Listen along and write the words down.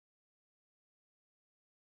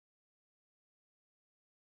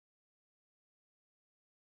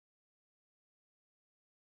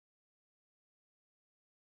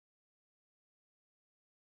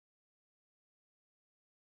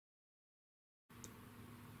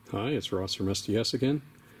Hi, it's Ross from SDS again.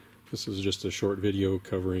 This is just a short video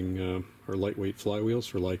covering our lightweight flywheels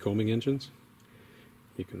for Lycoming engines.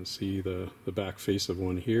 You can see the back face of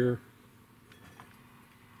one here.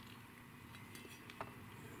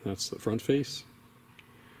 That's the front face.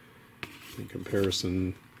 In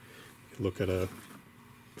comparison, look at a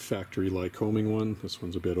factory Lycoming one. This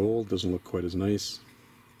one's a bit old, doesn't look quite as nice.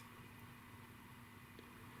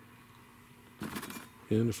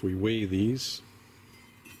 And if we weigh these,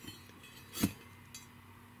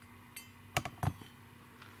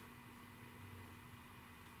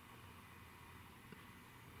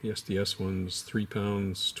 the SDS one's 3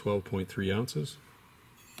 pounds, 12.3 ounces.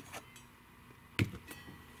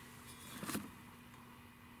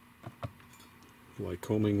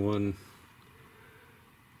 Lycoming one,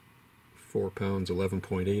 4 pounds,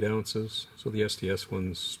 11.8 ounces. So the SDS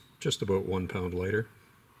one's just about 1 pound lighter.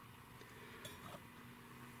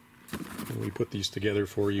 And we put these together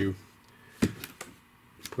for you.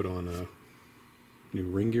 Put on a new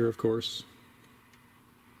ring gear, of course.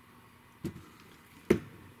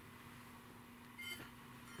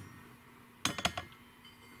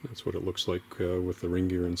 That's what it looks like with the ring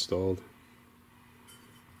gear installed.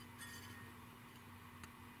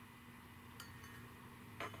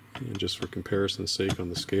 And just for comparison's sake on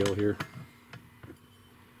the scale here,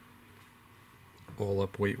 all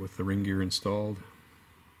up weight with the ring gear installed,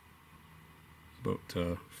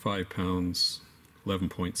 about 5 pounds,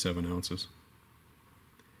 11.7 ounces.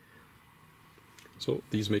 So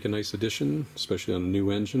these make a nice addition, especially on a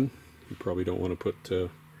new engine. You probably don't want to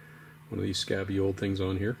put one of these scabby old things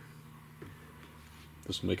on here.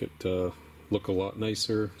 This will make it look a lot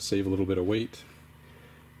nicer, save a little bit of weight.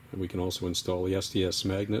 And we can also install the SDS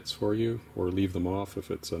magnets for you, or leave them off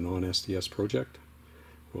if it's a non-SDS project.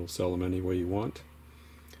 We'll sell them any way you want.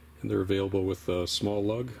 And they're available with a small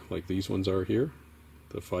lug, like these ones are here,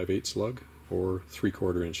 the 5/8 lug, or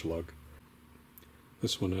 3/4 inch lug.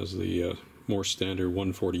 This one has the more standard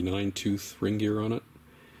 149 tooth ring gear on it.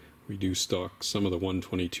 We do stock some of the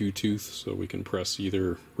 122 tooth, so we can press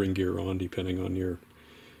either ring gear on depending on your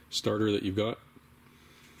starter that you've got.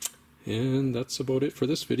 And that's about it for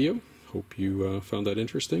this video. Hope you found that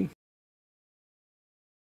interesting.